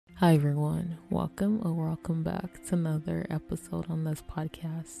Hi everyone, welcome back to another episode on this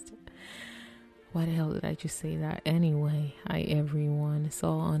podcast. Why the hell did I just say that? Anyway, hi everyone.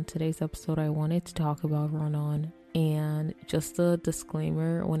 So on today's episode, I wanted to talk about Run On, and just a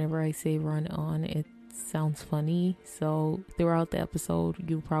disclaimer, whenever I say Run On, it sounds funny. So throughout the episode,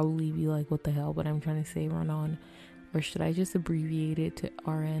 you'll probably be like, what the hell? But I'm trying to say Run On, or should I just abbreviate it to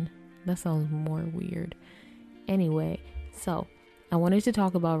RN? That sounds more weird. Anyway, so I wanted to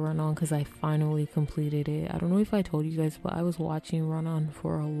talk about Run On because I finally completed it. I don't know if I told you guys, but I was watching Run On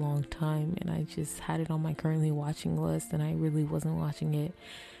for a long time and I just had it on my currently watching list and I really wasn't watching it.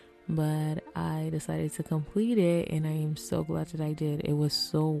 But I decided to complete it and I am so glad that I did. It was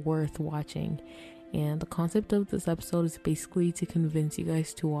so worth watching. And the concept of this episode is basically to convince you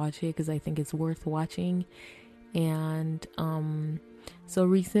guys to watch it because I think it's worth watching. And so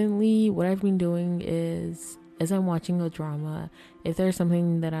recently what I've been doing is, as I'm watching a drama, if there's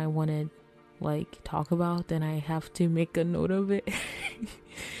something that I want to talk about, then I have to make a note of it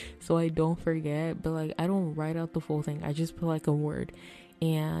so I don't forget. But I don't write out the full thing, I just put a word,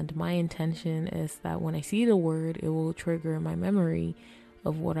 and my intention is that when I see the word, it will trigger my memory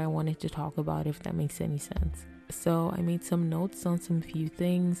of what I wanted to talk about, if that makes any sense. So I made some notes on some few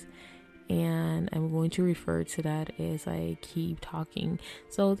things, and I'm going to refer to that as I keep talking.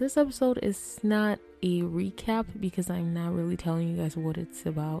 So this episode is not a recap because I'm not really telling you guys what it's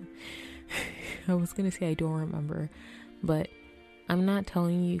about. I was gonna say I don't remember, but I'm not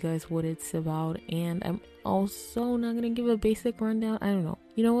telling you guys what it's about, and I'm also not gonna give a basic rundown. I don't know.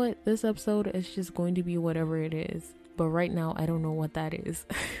 You know what? This episode is just going to be whatever it is, but right now I don't know what that is.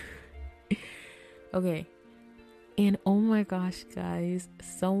 Okay. And oh my gosh, guys,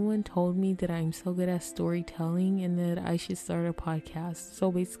 someone told me that I'm so good at storytelling and that I should start a podcast.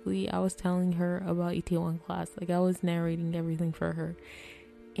 So basically, I was telling her about ET1 class. I was narrating everything for her.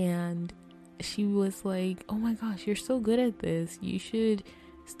 And she was like, oh my gosh, you're so good at this. You should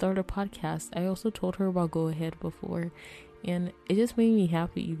start a podcast. I also told her about Go Ahead before. And it just made me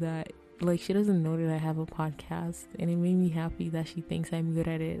happy that she doesn't know that I have a podcast, and it made me happy that she thinks I'm good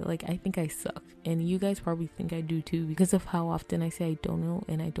at it. I think I suck, and you guys probably think I do too because of how often I say I don't know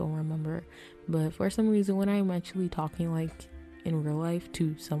and I don't remember. But for some reason, when I'm actually talking in real life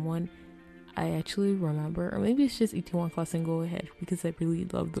to someone, I actually remember. Or maybe it's just ET1 class and Go Ahead because I really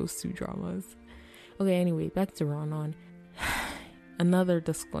love those two dramas. Okay, anyway, back to Run On. Another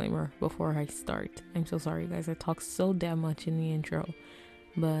disclaimer before I start. I'm so sorry, guys. I talk so damn much in the intro,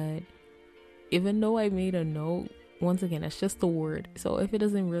 but even though I made a note, once again, it's just a word. So if it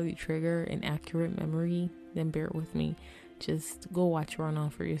doesn't really trigger an accurate memory, then bear with me. Just go watch Run On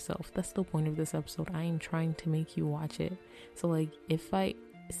for yourself. That's the point of this episode. I am trying to make you watch it. So if I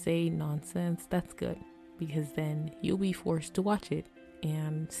say nonsense, that's good, because then you'll be forced to watch it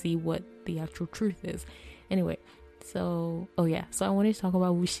and see what the actual truth is. Anyway, so I wanted to talk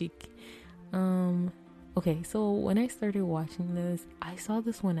about Wushik. Okay, so when I started watching this, I saw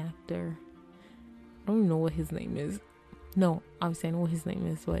this one actor. I don't even know what his name is. No, obviously I know what his name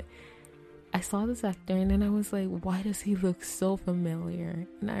is, but I saw this actor and then I was like, why does he look so familiar?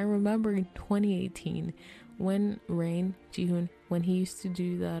 And I remember in 2018 when Rain Jihoon, when he used to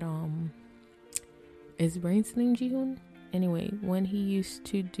do that, is Rain's name Jihoon? Anyway, when he used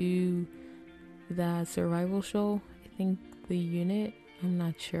to do that survival show, I think The Unit, I'm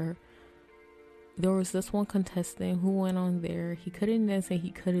not sure. There was this one contestant who went on there. He couldn't dance and he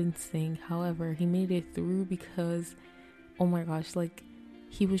couldn't sing. However, he made it through because, oh my gosh,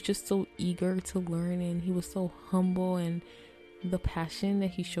 he was just so eager to learn and he was so humble, and the passion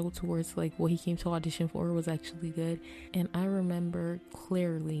that he showed towards what he came to audition for was actually good. And I remember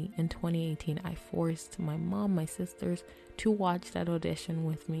clearly in 2018, I forced my mom, my sisters to watch that audition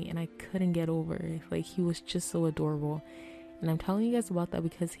with me, and I couldn't get over it. He was just so adorable. And I'm telling you guys about that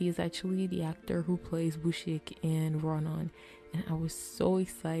because he is actually the actor who plays Wushik in Run On. And I was so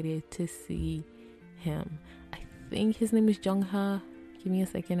excited to see him. I think his name is Jung Ha. Give me a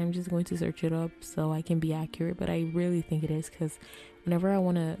second. I'm just going to search it up so I can be accurate. But I really think it is, because whenever I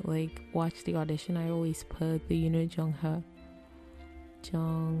want to watch the audition, I always put The Unit Jung Ha.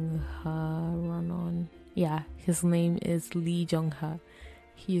 Jung Ha Run On. Yeah, his name is Lee Jung Ha.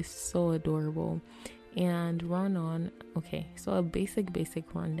 He is so adorable. And Run On, okay, so a basic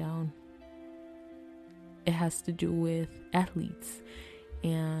rundown. It has to do with athletes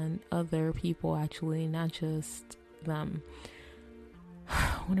and other people, actually, not just them.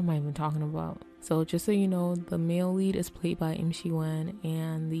 What am I even talking about? So just so you know, the male lead is played by Im Shi-wen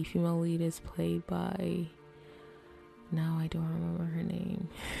and the female lead is played by, now I don't remember her name.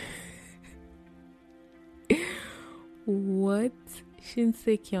 What? Shin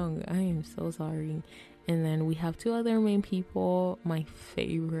Se-kyung. I am so sorry. And then we have two other main people. My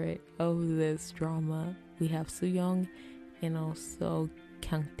favorite of this drama. We have Soo-young and also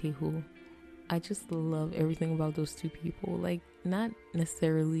Kang Tae-hoo. I just love everything about those two people. Like, not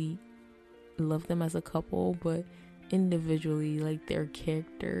necessarily love them as a couple, but individually, like their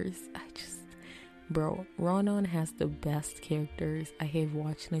characters. Bro, Ronan has the best characters I have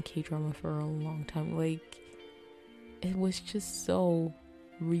watched in a K-drama for a long time. Like, it was just so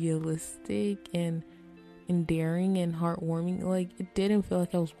realistic and endearing and heartwarming. Like, it didn't feel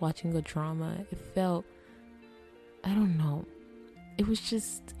like I was watching a drama. It felt, I don't know, it was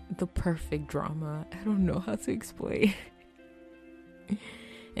just the perfect drama. I don't know how to explain.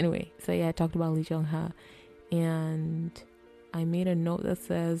 Anyway, so yeah, I talked about Lee Jung-ha, and I made a note that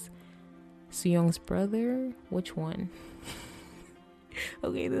says Soo-young's brother. Which one?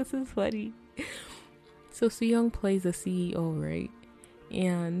 Okay, this is funny. So Soo-young plays a CEO, right?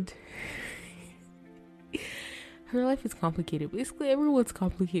 And her life is complicated. Basically, everyone's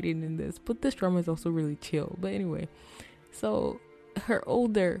complicated in this, but this drama is also really chill. But anyway, so her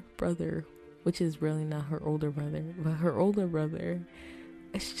older brother, which is really not her older brother, but her older brother,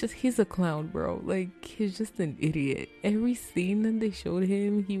 it's just, he's a clown, bro. Like, he's just an idiot. Every scene that they showed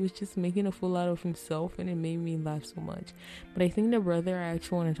him, he was just making a fool out of himself, and it made me laugh so much. But I think the brother I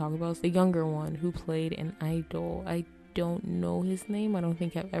actually want to talk about is the younger one who played an idol. I don't know his name. I don't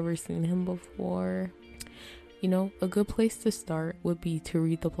think I've ever seen him before. You know, a good place to start would be to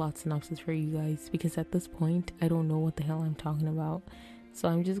read the plot synopsis for you guys, because at this point, I don't know what the hell I'm talking about. So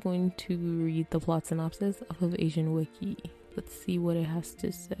I'm just going to read the plot synopsis off of Asian Wiki. Let's see what it has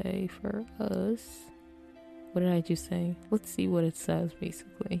to say for us. What did I just say? Let's see what it says,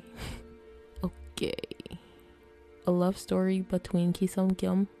 basically. Okay. A love story between Ki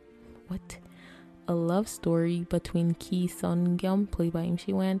Sung-kyum. What? A love story between Ki Sung-kyum, played by Im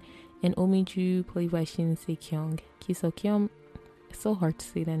Si-wan, and Oh Mi-ju, played by Shin Se-kyung. Ki Sung-kyum. It's so hard to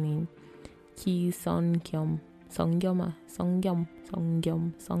say that name. Ki Sung-kyum. Sung-kyum.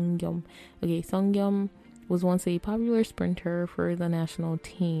 Okay, Sung-kyum was once a popular sprinter for the national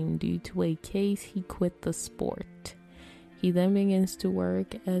team. Due to a case, he quit the sport. He then begins to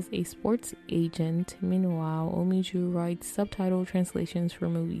work as a sports agent. Meanwhile, Oh Mi-ju writes subtitle translations for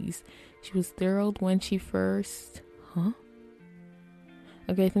movies. She was thrilled when she first...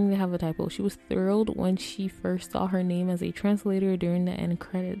 Okay, I think they have a typo. She was thrilled when she first saw her name as a translator during the end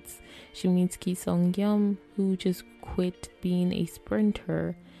credits. She meets Ki Sung-kyum, who just quit being a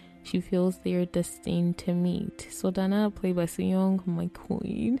sprinter. She feels they are destined to meet. So-dana, played by Soo-young, my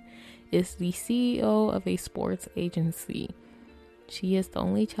queen, is the CEO of a sports agency. She is the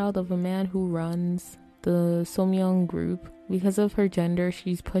only child of a man who runs the Somyeong group. Because of her gender,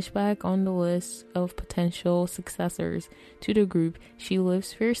 she's pushed back on the list of potential successors to the group. She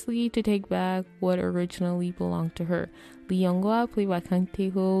lives fiercely to take back what originally belonged to her. Lee Young-hwa, played by Kang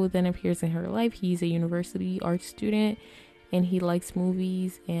Tae-hoo, then appears in her life. He's a university art student, and he likes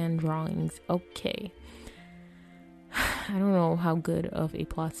movies and drawings. Okay. I don't know how good of a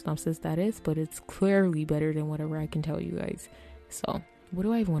plot synopsis that is, but it's clearly better than whatever I can tell you guys. So, what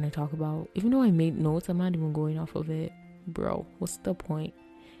do I want to talk about? Even though I made notes, I'm not even going off of it. Bro, what's the point?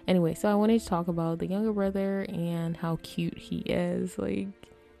 Anyway, so I wanted to talk about the younger brother and how cute he is. Like,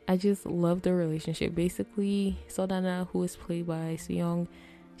 I just love the relationship. Basically, So-dana, who is played by Soo-young,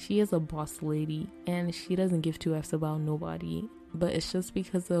 she is a boss lady, and she doesn't give two F's about nobody. But it's just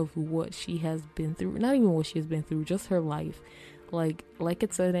because of what she has been through. Not even what she has been through, just her life. Like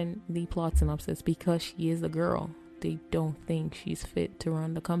it said in the plot synopsis, because she is a girl, they don't think she's fit to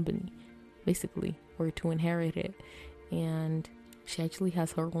run the company, basically, or to inherit it. And she actually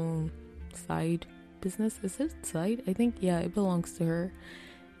has her own side business. Is it side? I think, yeah, it belongs to her.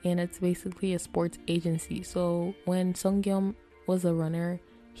 And it's basically a sports agency. So when Sung-kyum was a runner,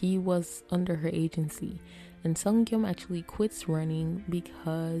 he was under her agency. And Sung-kyum actually quits running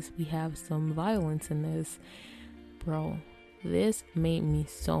because we have some violence in this. Bro, this made me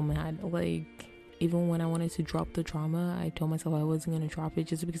so mad. Like, even when I wanted to drop the drama, I told myself I wasn't going to drop it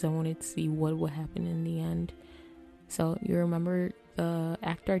just because I wanted to see what would happen in the end. So, you remember the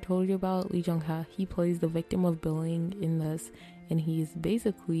actor I told you about, Lee Jung-ha? He plays the victim of bullying in this, and he's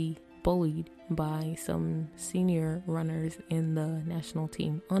basically bullied by some senior runners in the national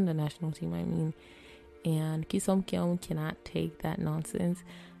team, on the national team, I mean. And Ki Sung-kyum cannot take that nonsense,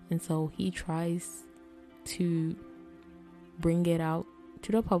 and so he tries to bring it out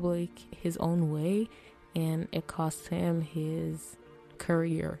to the public his own way, and it costs him his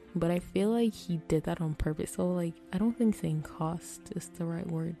career. But I feel like he did that on purpose. So, like, I don't think saying cost is the right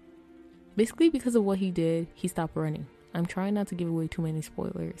word. Basically, because of what he did, he stopped running. I'm trying not to give away too many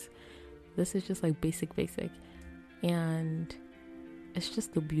spoilers. This is just like basic, and it's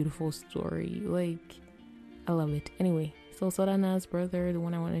just a beautiful story. Like, I love it. Anyway, so Sorana's brother, the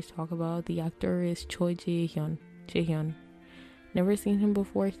one I wanted to talk about, the actor is Choi Jae-hyun. Never seen him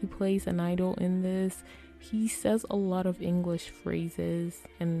before. He plays an idol in this. He says a lot of English phrases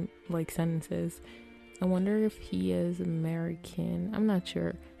and like sentences. I wonder if he is American. I'm not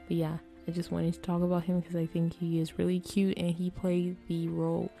sure. But yeah, I just wanted to talk about him because I think he is really cute and he played the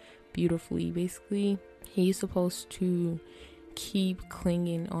role beautifully. Basically, he's supposed to keep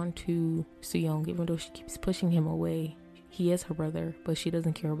clinging onto Soo-young even though she keeps pushing him away. He is her brother, but she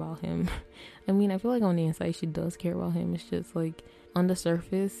doesn't care about him. I mean, I feel like on the inside she does care about him. It's just like on the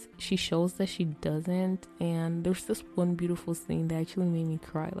surface she shows that she doesn't. And there's this one beautiful scene that actually made me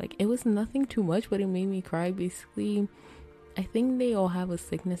cry. Like, it was nothing too much, but it made me cry. Basically, I think they all have a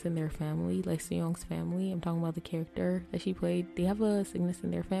sickness in their family, like Soo-young's family. I'm talking about the character that she played. They have a sickness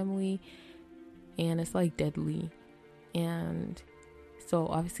in their family and it's like deadly. And so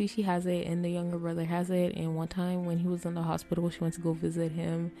obviously she has it and the younger brother has it. And one time when he was in the hospital, she went to go visit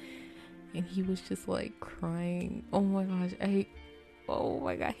him and he was just like crying. Oh my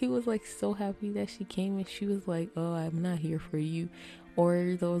god, he was like so happy that she came and she was like, oh, I'm not here for you.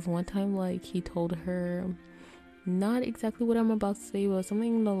 Or there was one time like he told her, not exactly what I'm about to say, but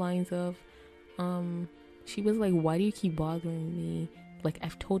something in the lines of she was like, why do you keep bothering me? Like,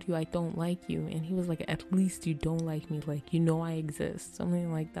 I've told you I don't like you. And he was like, at least you don't like me, like, you know I exist,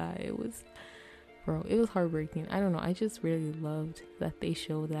 something like that. It was heartbreaking. I don't know, I just really loved that they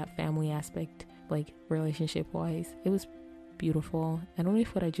showed that family aspect, like relationship wise. It was beautiful. I don't know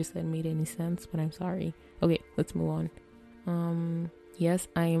if what I just said made any sense, but I'm sorry. Okay, let's move on. Yes,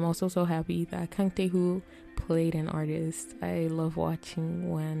 I am also so happy that Kang Tae-hoo played an artist. I love watching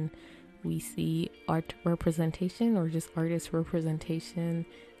when we see art representation or just artist representation,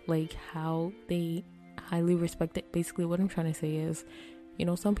 like how they highly respect it. Basically what I'm trying to say is, you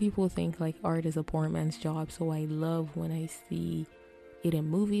know, some people think like art is a poor man's job, so I love when I see it in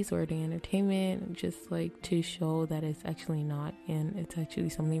movies or in entertainment, just like to show that it's actually not, and it's actually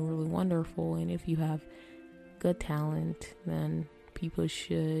something really wonderful. And if you have good talent, then people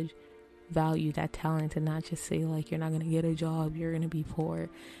should value that talent and not just say like, you're not gonna get a job, you're gonna be poor.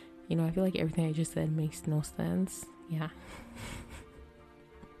 You know, I feel like everything I just said makes no sense. Yeah.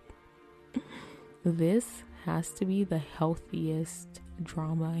 This has to be the healthiest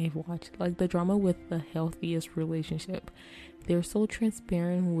drama I've watched. Like, the drama with the healthiest relationship. They're so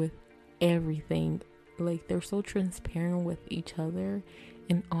transparent with everything. Like, they're so transparent with each other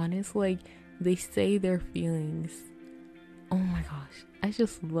and honest. Like, they say their feelings. Oh my gosh, I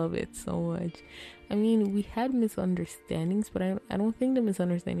just love it so much. I mean, we had misunderstandings, but I don't think the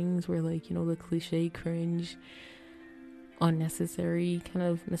misunderstandings were like, you know, the cliche, cringe, unnecessary kind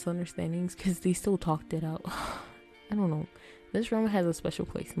of misunderstandings, because they still talked it out. I don't know. This drama has a special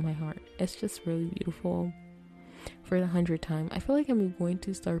place in my heart. It's just really beautiful. For the 100th time, I feel like I'm going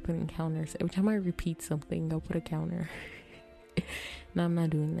to start putting counters. Every time I repeat something, I'll put a counter. No, I'm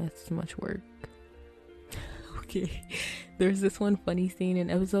not doing that. It's too much work. Okay, there's this one funny scene in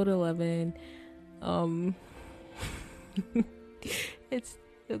episode 11. It's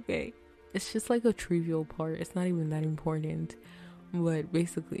okay, it's just like a trivial part, it's not even that important, but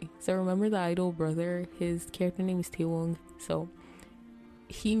basically, so remember the idol brother, his character name is Taewon. So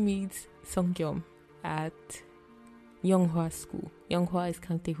he meets Sungkyum at Younghwa's school. Younghwa is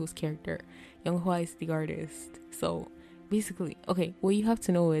Kang Tae-hoo's character. Younghwa is the artist. So basically, okay, what you have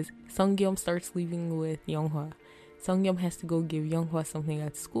to know is Sungkyum starts leaving with Younghwa. Sungkyum has to go give Younghwa something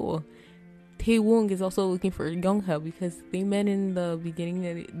at school. Taewon is also looking for Younghwa because they met in the beginning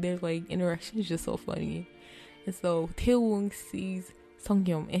and their like interaction is just so funny. And so Taewon sees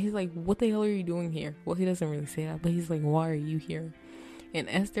Sungkyum and he's like, what the hell are you doing here? Well, he doesn't really say that, but he's like, why are you here? And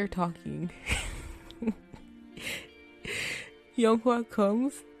as they're talking, Younghwa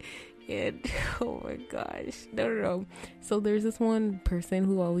comes. And oh my gosh, no. So there's this one person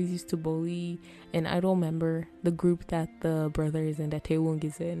who always used to bully an idol member, the group that the brother is in, that Taewon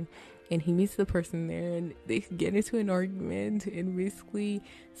is in, and he meets the person there and they get into an argument, and basically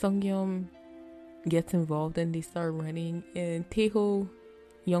Sungkyum gets involved and they start running, and Taeho,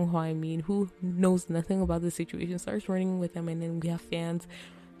 Younghwa, who knows nothing about the situation, starts running with them, and then we have fans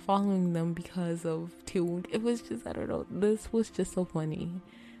following them because of Taewon. It was just, I don't know, this was just so funny.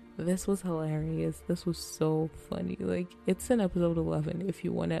 This was hilarious. This was so funny. Like, it's in episode 11 if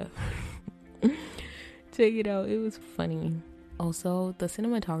you want to check it out. It was funny. Also, the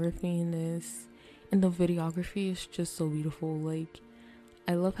cinematography in this and the videography is just so beautiful. Like,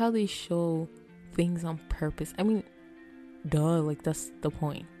 I love how they show things on purpose. I mean, duh, like that's the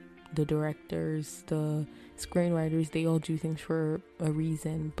point. The directors, the screenwriters, they all do things for a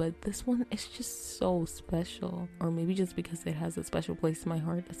reason, but this one is just so special. Or maybe just because it has a special place in my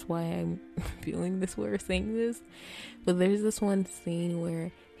heart, that's why I'm feeling this way or saying this. But there's this one scene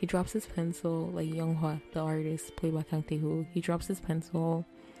where he drops his pencil, like Younghwa, the artist played by Kang Tae-hoo, he drops his pencil.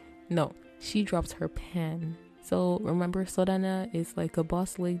 No, she drops her pen. So remember, Sodana is like a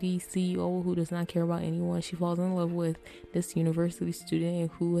boss lady CEO who does not care about anyone. She falls in love with this university student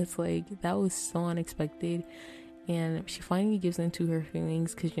who is like, that was so unexpected. And she finally gives into her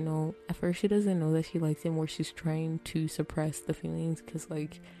feelings because, you know, at first she doesn't know that she likes him, or she's trying to suppress the feelings because,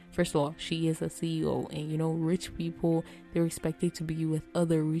 like, first of all, she is a CEO, and, you know, rich people, they're expected to be with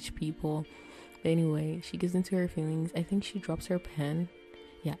other rich people. But anyway, she gives into her feelings. I think she drops her pen.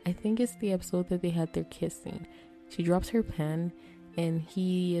 Yeah, I think it's the episode that they had their kissing. She drops her pen, and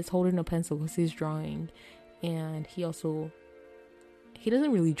he is holding a pencil because he's drawing. And he doesn't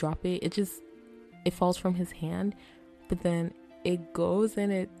really drop it. It falls from his hand, but then it goes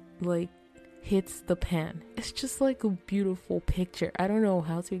and it like hits the pen. It's just like a beautiful picture. I don't know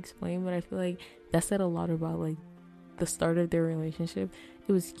how to explain, but I feel like that said a lot about like the start of their relationship.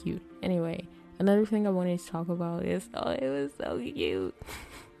 It was cute. Anyway, another thing I wanted to talk about is, oh, it was so cute.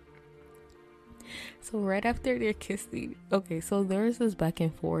 So right after they're kissing, okay, so there's this back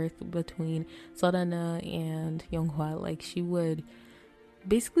and forth between Sodana and Younghwa. Like, she would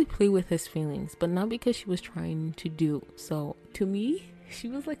basically play with his feelings, but not because she was trying to do so. To me, she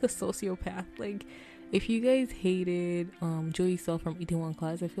was like a sociopath. Like, if you guys hated Joey Seo from Itaewon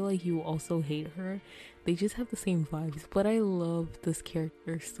Class, I feel like you also hate her. They just have the same vibes, but I love this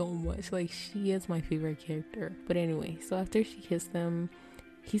character so much. Like, she is my favorite character. But anyway, so after she kissed him,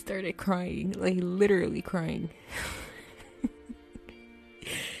 he started crying, like literally crying.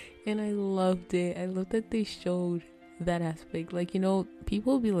 And I loved it. I love that they showed that aspect. Like, you know,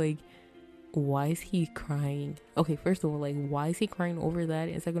 people be like, why is he crying? Okay, first of all, like, why is he crying over that?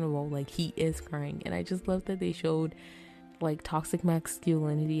 And second of all, like, he is crying. And I just love that they showed like toxic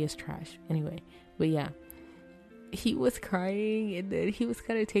masculinity is trash. Anyway, but yeah, he was crying, and then he was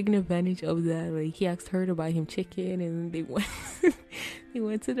kind of taking advantage of that. Like, he asked her to buy him chicken, and they went they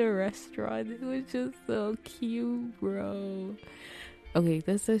went to the restaurant. It was just so cute, bro. Okay,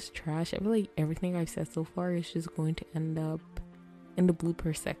 this is trash. I feel like everything I've said so far is just going to end up in the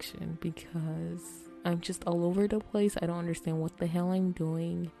blooper section because I'm just all over the place. I don't understand what the hell I'm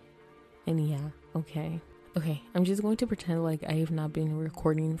doing. And yeah, okay, I'm just going to pretend like I have not been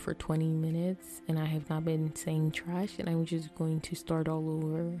recording for 20 minutes and I have not been saying trash, and I'm just going to start all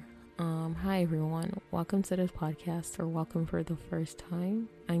over. Hi everyone, welcome to this podcast, or welcome for the first time.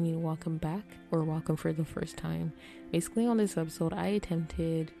 I mean, welcome back, or welcome for the first time. Basically, on this episode, I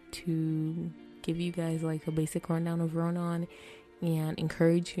attempted to give you guys like a basic rundown of Ronan and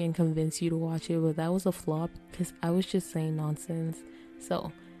encourage you and convince you to watch it, but that was a flop because I was just saying nonsense.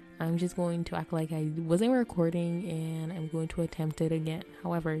 So I'm just going to act like I wasn't recording, and I'm going to attempt it again.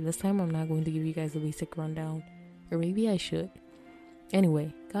 However, this time I'm not going to give you guys a basic rundown, or maybe I should.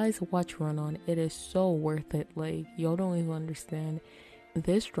 Anyway, guys, watch Run On. It is so worth it. Like, y'all don't even understand.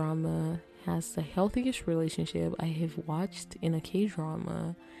 This drama has the healthiest relationship I have watched in a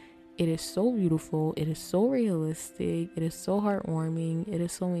K-drama. It is so beautiful. It is so realistic. It is so heartwarming. It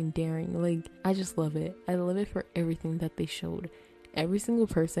is so endearing. Like, I just love it. I love it for everything that they showed. Every single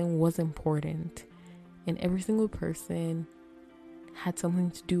person was important, and every single person had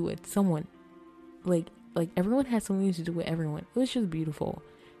something to do with someone. Like everyone had something to do with everyone. It was just beautiful.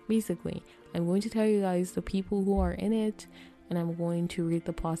 Basically, I'm going to tell you guys the people who are in it, and I'm going to read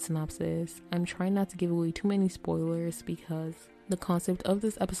the plot synopsis. I'm trying not to give away too many spoilers because the concept of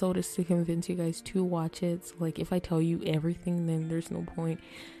this episode is to convince you guys to watch it. So, like, if I tell you everything, then there's no point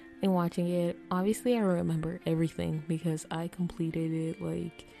in watching it. Obviously, I remember everything because I completed it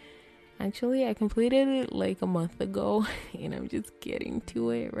I completed it like a month ago, and I'm just getting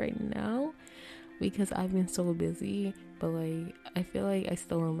to it right now because I've been so busy. But like, I feel like I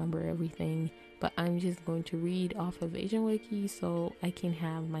still remember everything, but I'm just going to read off of Asian Wiki so I can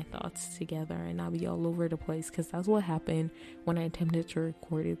have my thoughts together and not be all over the place, because that's what happened when I attempted to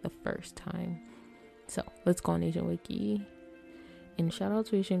record it the first time. So let's go on Asian Wiki. And shout out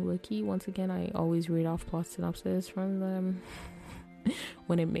to Asian Wiki. Once again, I always read off plot synopsis from them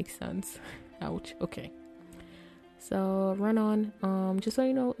when it makes sense. Ouch. Okay. So, Run On. Just so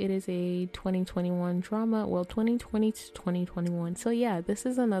you know, it is a 2021 drama. Well, 2020 to 2021. So yeah, this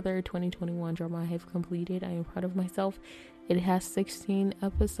is another 2021 drama I have completed. I am proud of myself. It has 16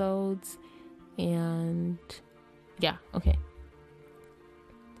 episodes. And yeah, okay.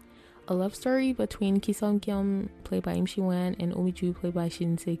 a love story between Ki Sung-kyum, played by Im Si-wan, and Oh Mi-ju, played by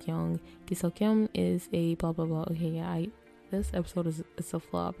Shin Se-kyung. Ki Sung-kyum is a blah blah blah. Okay, yeah, this episode is a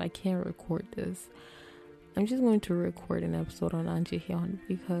flop. I can't record this. I'm just going to record an episode on An Ji-hyun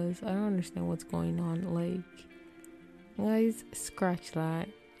because I don't understand what's going on. Like, guys, scratch that.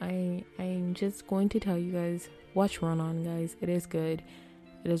 I'm just going to tell you guys, watch Run On, guys. It is good.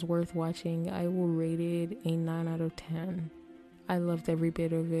 It is worth watching. I will rate it a 9 out of 10. I loved every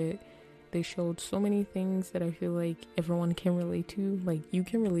bit of it. They showed so many things that I feel like everyone can relate to. Like, you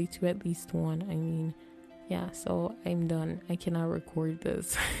can relate to at least one. I mean, yeah, so I'm done. I cannot record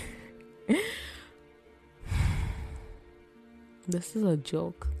this. This is a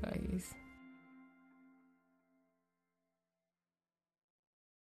joke, guys.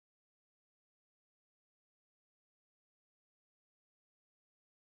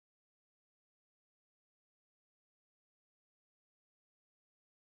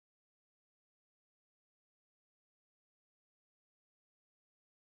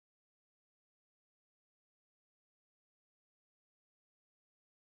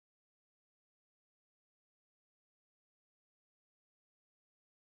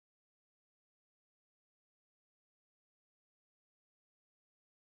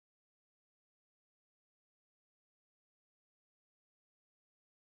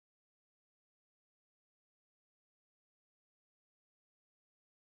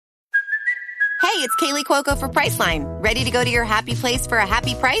 Hey, it's Kaylee Cuoco for Priceline. Ready to go to your happy place for a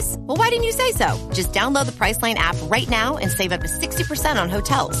happy price? Well, why didn't you say so? Just download the Priceline app right now and save up to 60% on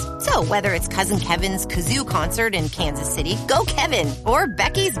hotels. So whether it's Cousin Kevin's Kazoo Concert in Kansas City, go Kevin, or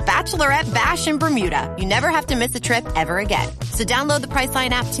Becky's Bachelorette Bash in Bermuda, you never have to miss a trip ever again. So download the Priceline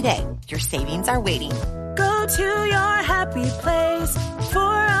app today. Your savings are waiting. Go to your happy place for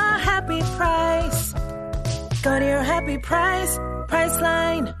a happy price. Go to your happy price,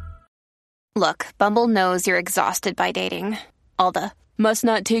 Priceline. Look, Bumble knows you're exhausted by dating. All the, must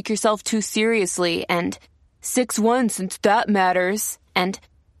not take yourself too seriously, and 6'1" since that matters, and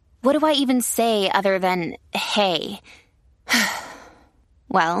what do I even say other than, hey?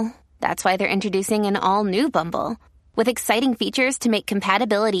 Well, that's why they're introducing an all-new Bumble, with exciting features to make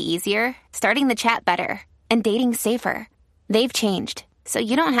compatibility easier, starting the chat better, and dating safer. They've changed, so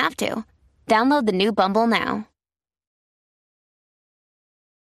you don't have to. Download the new Bumble now.